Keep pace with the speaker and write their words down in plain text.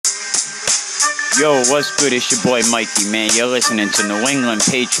Yo, what's good? It's your boy Mikey, man. You're listening to New England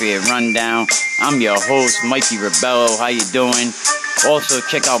Patriot Rundown. I'm your host, Mikey Rebello. How you doing? Also,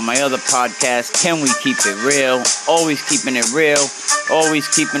 check out my other podcast, Can We Keep It Real? Always keeping it real, always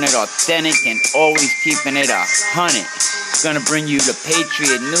keeping it authentic, and always keeping it 100. Gonna bring you the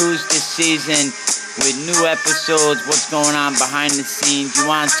Patriot news this season with new episodes, what's going on behind the scenes. You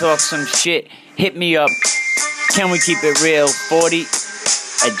want to talk some shit? Hit me up. Can we keep it real?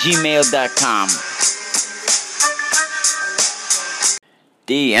 40@gmail.com.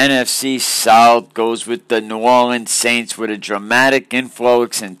 The NFC South goes with the New Orleans Saints with a dramatic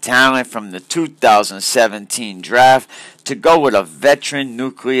influx in talent from the 2017 draft to go with a veteran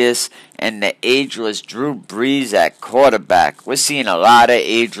nucleus and the ageless Drew Brees at quarterback. We're seeing a lot of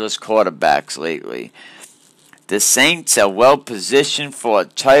ageless quarterbacks lately. The Saints are well positioned for a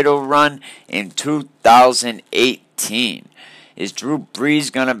title run in 2018. Is Drew Brees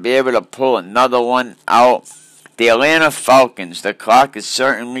going to be able to pull another one out? The Atlanta Falcons, the clock is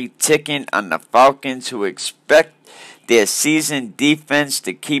certainly ticking on the Falcons, who expect their seasoned defense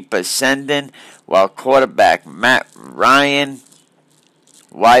to keep ascending, while quarterback Matt Ryan,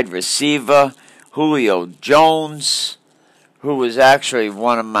 wide receiver Julio Jones, who was actually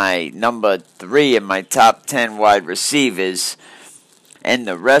one of my number 3 in my top 10 wide receivers, and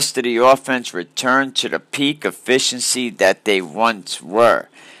the rest of the offense returned to the peak efficiency that they once were.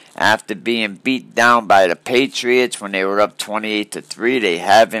 After being beat down by the Patriots when they were up 28-3, they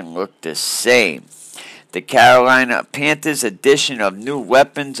haven't looked the same. The Carolina Panthers' addition of new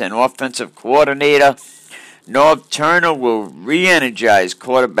weapons and offensive coordinator Norv Turner will re-energize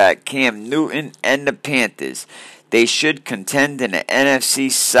quarterback Cam Newton and the Panthers. They should contend in the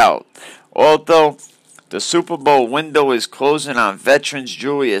NFC South. Although the Super Bowl window is closing on veterans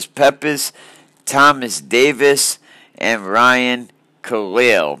Julius Peppers, Thomas Davis, and Ryan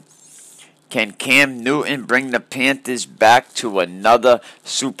Khalil. Can Cam Newton bring the Panthers back to another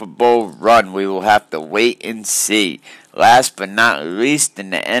Super Bowl run? We will have to wait and see. Last but not least, in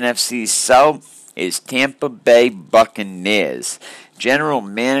the NFC South is Tampa Bay Buccaneers. General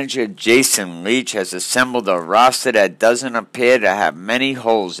Manager Jason Leach has assembled a roster that doesn't appear to have many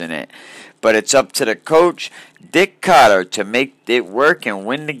holes in it. But it's up to the coach, Dick Carter, to make it work and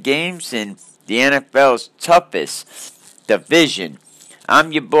win the games in the NFL's toughest division.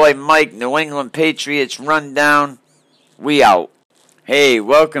 I'm your boy Mike, New England Patriots Rundown. We out. Hey,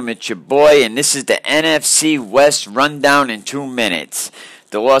 welcome, it's your boy, and this is the NFC West Rundown in 2 minutes.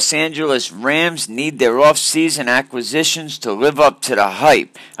 The Los Angeles Rams need their off-season acquisitions to live up to the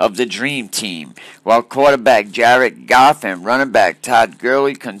hype of the Dream Team, while quarterback Jared Goff and running back Todd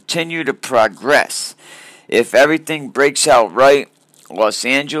Gurley continue to progress. If everything breaks out right, Los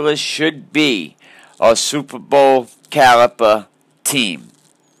Angeles should be a Super Bowl caliber team,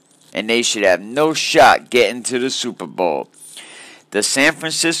 and they should have no shot getting to the Super Bowl. The San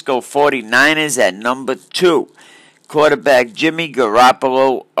Francisco 49ers at number 2. Quarterback Jimmy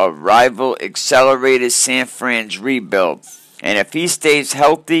Garoppolo, a rival, accelerated San Fran's rebuild. And if he stays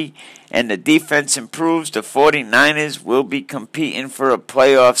healthy and the defense improves, the 49ers will be competing for a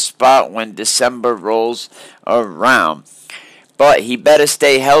playoff spot when December rolls around. But he better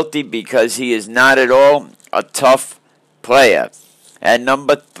stay healthy because he is not at all a tough player. At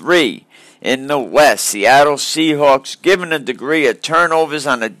number 3, in the West, Seattle Seahawks, given a degree of turnovers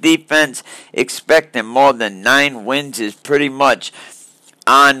on the defense, expecting more than 9 wins is pretty much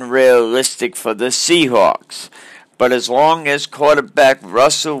unrealistic for the Seahawks. But as long as quarterback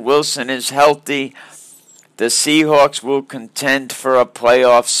Russell Wilson is healthy, the Seahawks will contend for a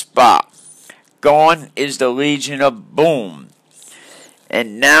playoff spot. Gone is the Legion of Boom.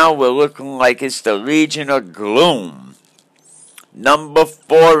 And now we're looking like it's the Legion of Gloom. Number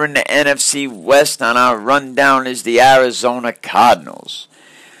 4 in the NFC West on our rundown is the Arizona Cardinals.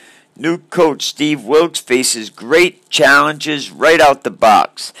 New coach Steve Wilks faces great challenges right out the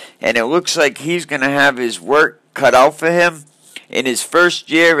box, and it looks like he's going to have his work cut out for him in his first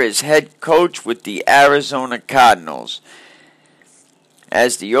year as head coach with the Arizona Cardinals.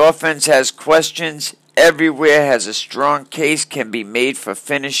 As the offense has questions, everywhere has a strong case can be made for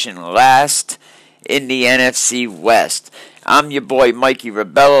finishing last in the NFC West. I'm your boy Mikey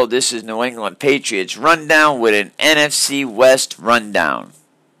Rebello. This is New England Patriots Rundown with an NFC West Rundown.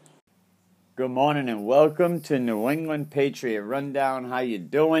 Good morning and welcome to New England Patriot Rundown. How you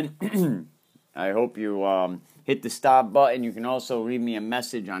doing? I hope you hit the stop button. You can also leave me a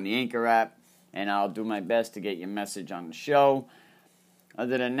message on the Anchor app, and I'll do my best to get your message on the show.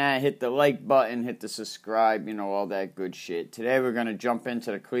 Other than that, hit the like button, hit the subscribe, all that good shit. Today we're going to jump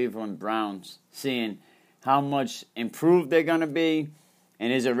into the Cleveland Browns, seeing how much improved they're going to be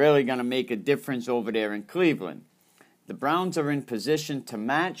And is it really going to make a difference over there in Cleveland? The Browns are in position to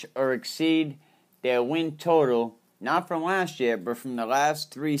match or exceed their win total, not from last year, but from the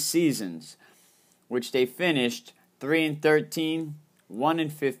last 3 seasons, which they finished 3-13,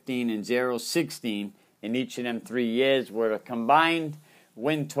 1-15, and 0-16 in each of them 3 years, with a combined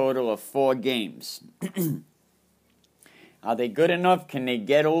win total of 4 games. Are they good enough? Can they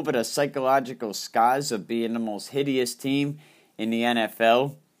get over the psychological scars of being the most hideous team in the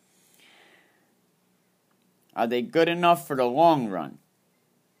NFL? Are they good enough for the long run?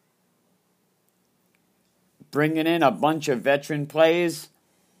 Bringing in a bunch of veteran players,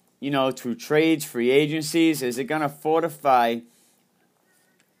 through trades, free agencies, is it going to fortify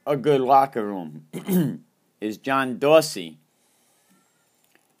a good locker room? Is John Dorsey,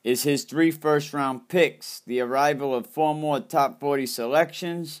 is his 3 first-round picks, the arrival of 4 more top 40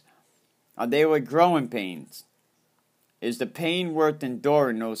 selections, are they with growing pains? Is the pain worth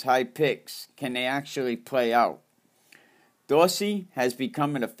enduring those high picks? Can they actually play out? Dorsey has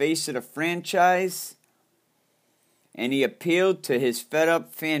become the face of the franchise, and he appealed to his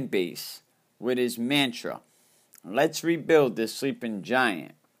fed-up fan base with his mantra, "Let's rebuild this sleeping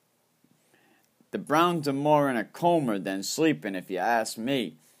giant." The Browns are more in a coma than sleeping, if you ask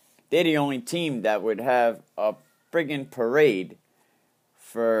me. They're the only team that would have a friggin' parade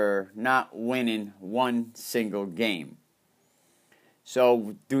for not winning one single game.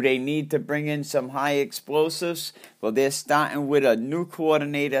 So, do they need to bring in some high explosives? Well, they're starting with a new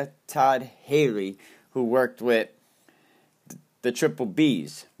coordinator, Todd Haley, who worked with the Triple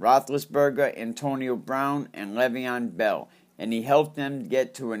Bs, Roethlisberger, Antonio Brown, and Le'Veon Bell. And he helped them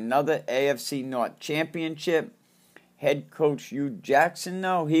get to another AFC North championship. Head coach Hugh Jackson,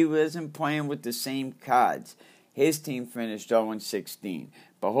 though, he wasn't playing with the same cards. His team finished 0-16.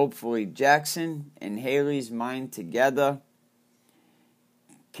 But hopefully Jackson and Haley's mind together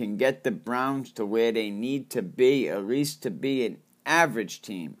can get the Browns to where they need to be, at least to be an average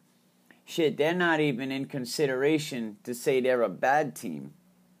team. Shit, they're not even in consideration to say they're a bad team.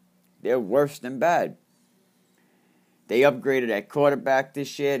 They're worse than bad. They upgraded at quarterback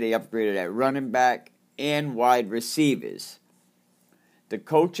this year. They upgraded at running back and wide receivers. The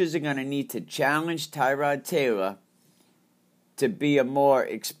coaches are going to need to challenge Tyrod Taylor to be a more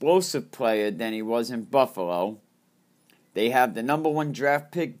explosive player than he was in Buffalo. They have the number 1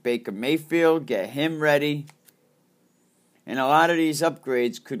 draft pick, Baker Mayfield. Get him ready. And a lot of these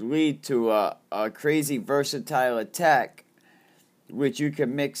upgrades could lead to a crazy versatile attack, which you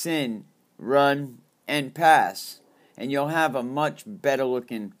can mix in, run, and pass. And you'll have a much better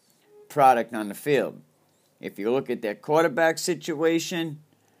looking product on the field. If you look at their quarterback situation,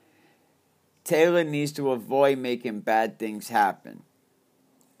 Taylor needs to avoid making bad things happen.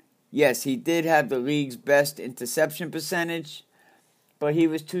 Yes, he did have the league's best interception percentage, but he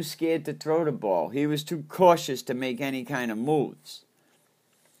was too scared to throw the ball. He was too cautious to make any kind of moves.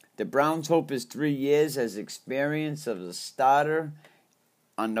 The Browns hope his 3 years as experience as a starter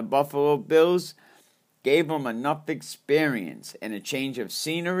on the Buffalo Bills gave him enough experience, and a change of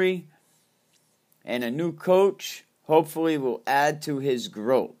scenery and a new coach hopefully will add to his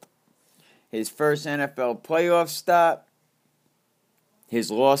growth. His first NFL playoff start, his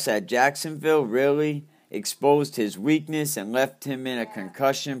loss at Jacksonville, really exposed his weakness and left him in a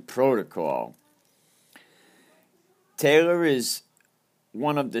concussion protocol. Taylor is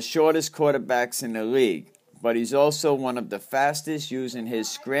one of the shortest quarterbacks in the league, but he's also one of the fastest, using his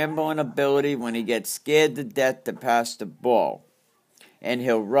scrambling ability when he gets scared to death to pass the ball. And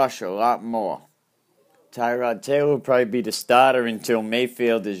he'll rush a lot more. Tyrod Taylor will probably be the starter until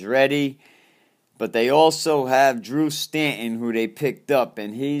Mayfield is ready. But they also have Drew Stanton, who they picked up,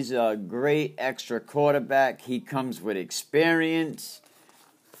 and he's a great extra quarterback. He comes with experience.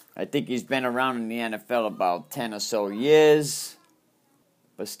 I think he's been around in the NFL about 10 or so years.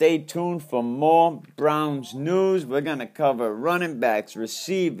 But stay tuned for more Browns news. We're going to cover running backs,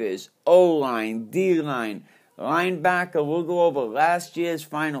 receivers, O-line, D-line, linebacker. We'll go over last year's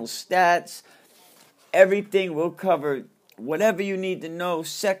final stats. Everything we'll cover. Whatever you need to know,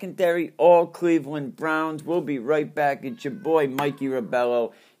 secondary, all Cleveland Browns. We'll be right back. It's your boy, Mikey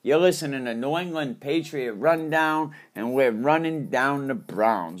Ribello. You're listening to New England Patriot Rundown, and we're running down the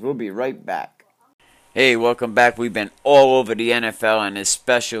Browns. We'll be right back. Hey, welcome back. We've been all over the NFL on this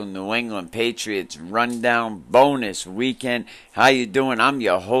special New England Patriots Rundown bonus weekend. How you doing? I'm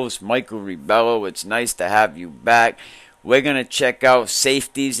your host, Michael Ribello. It's nice to have you back. We're going to check out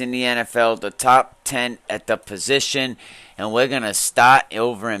safeties in the NFL, the top 10 at the position. And we're going to start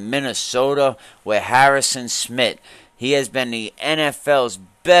over in Minnesota with Harrison Smith. He has been the NFL's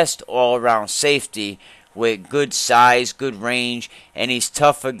best all-around safety with good size, good range, and he's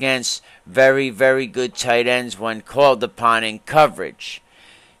tough against very, very good tight ends when called upon in coverage.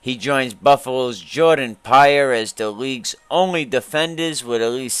 He joins Buffalo's Jordan Pryor as the league's only defenders with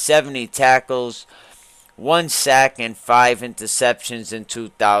at least 70 tackles, 1 sack, and 5 interceptions in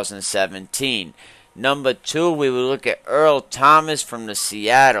 2017. Number 2, we will look at Earl Thomas from the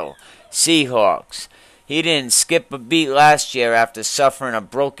Seattle Seahawks. He didn't skip a beat last year after suffering a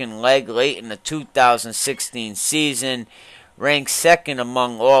broken leg late in the 2016 season. Ranked second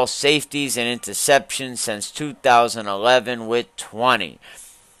among all safeties and interceptions since 2011 with 20.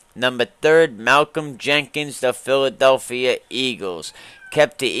 Number 3, Malcolm Jenkins, the Philadelphia Eagles.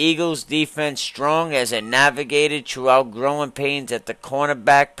 Kept the Eagles' defense strong as it navigated throughout growing pains at the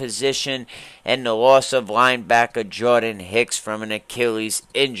cornerback position and the loss of linebacker Jordan Hicks from an Achilles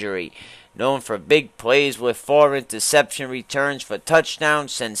injury. Known for big plays with 4 interception returns for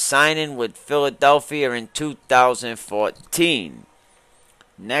touchdowns since signing with Philadelphia in 2014.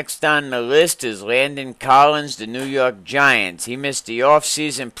 Next on the list is Landon Collins, the New York Giants. He missed the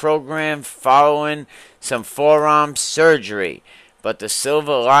offseason program following some forearm surgery. But the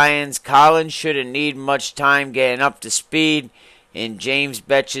Silver Lions, Collins shouldn't need much time getting up to speed in James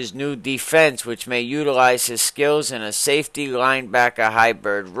Betcher's new defense, which may utilize his skills in a safety linebacker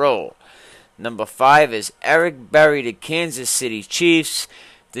hybrid role. Number 5 is Eric Berry, the Kansas City Chiefs.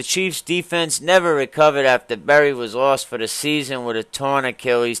 The Chiefs' defense never recovered after Berry was lost for the season with a torn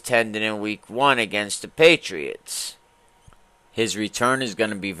Achilles tendon in Week 1 against the Patriots. His return is going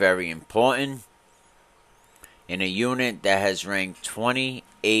to be very important in a unit that has ranked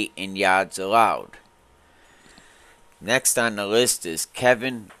 28 in yards allowed. Next on the list is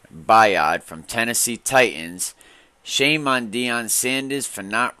Kevin Byard from Tennessee Titans. Shame on Deion Sanders for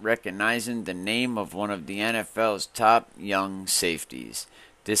not recognizing the name of one of the NFL's top young safeties.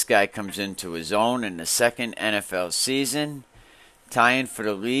 This guy comes into his own in the second NFL season, tying for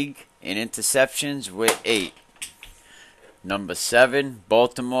the league in interceptions with 8. Number 7,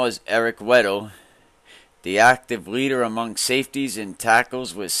 Baltimore's Eric Weddle, the active leader among safeties in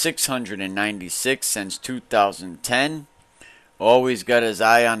tackles with 696 since 2010. Always got his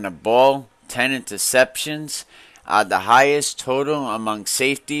eye on the ball. 10 interceptions are the highest total among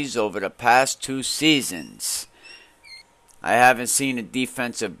safeties over the past 2 seasons. I haven't seen a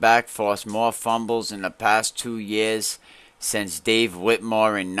defensive back force more fumbles in the past 2 years since Dave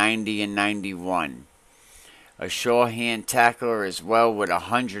Whitmore in 90 and 91. A sure-hand tackler as well with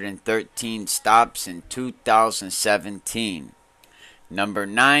 113 stops in 2017. Number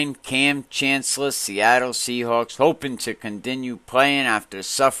 9, Cam Chancellor, Seattle Seahawks, hoping to continue playing after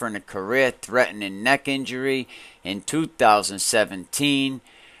suffering a career-threatening neck injury in 2017,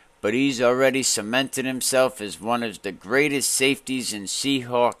 but he's already cemented himself as one of the greatest safeties in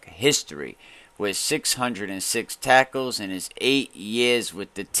Seahawk history, with 606 tackles in his 8 years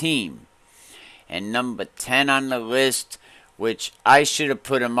with the team. And number 10 on the list, which I should have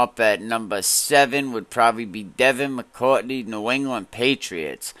put him up at number 7, would probably be Devin McCourty, New England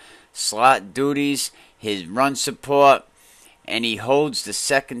Patriots. Slot duties, his run support, and he holds the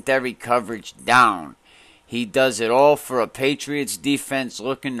secondary coverage down. He does it all for a Patriots defense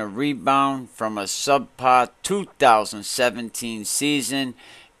looking to rebound from a subpar 2017 season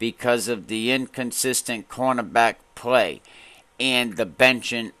because of the inconsistent cornerback play and the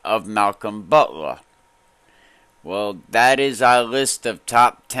benching of Malcolm Butler. Well, that is our list of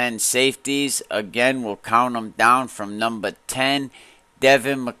top 10 safeties. Again, we'll count them down from number 10,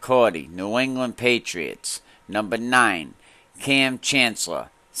 Devin McCourty, New England Patriots. Number 9, Cam Chancellor,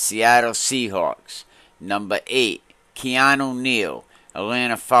 Seattle Seahawks. Number 8, Keanu Neal,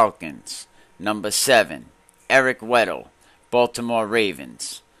 Atlanta Falcons. Number 7, Eric Weddle, Baltimore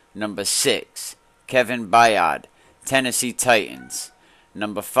Ravens. Number 6, Kevin Byard, Tennessee Titans.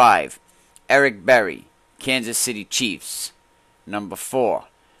 Number 5, Eric Berry, Kansas City Chiefs. Number 4,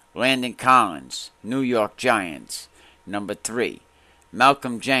 Landon Collins, New York Giants. Number 3,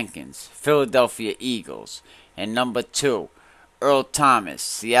 Malcolm Jenkins, Philadelphia Eagles. And number 2, Earl Thomas,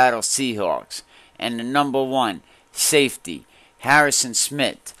 Seattle Seahawks. And the number 1 safety, Harrison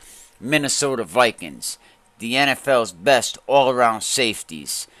Smith, Minnesota Vikings. The NFL's best all-around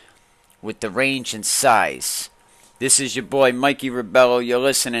safeties with the range and size. This is your boy Mikey Ribello. You're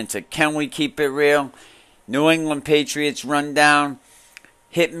listening to Can We Keep It Real? New England Patriots Rundown.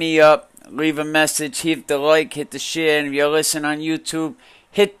 Hit me up, leave a message, hit the like, hit the share, and if you're listening on YouTube,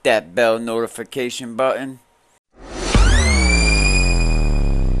 hit that bell notification button.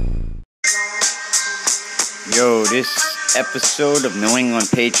 Yo, this episode of New England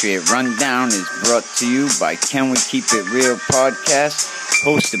Patriot Rundown is brought to you by Can We Keep It Real podcast,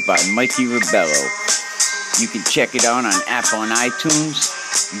 hosted by Mikey Ribello. You can check it out on app on iTunes,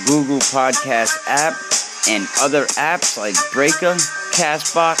 Google Podcast app, and other apps like Breaker,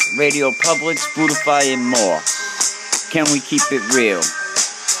 Castbox, Radio Public, Spotify, and more. Can we keep it real?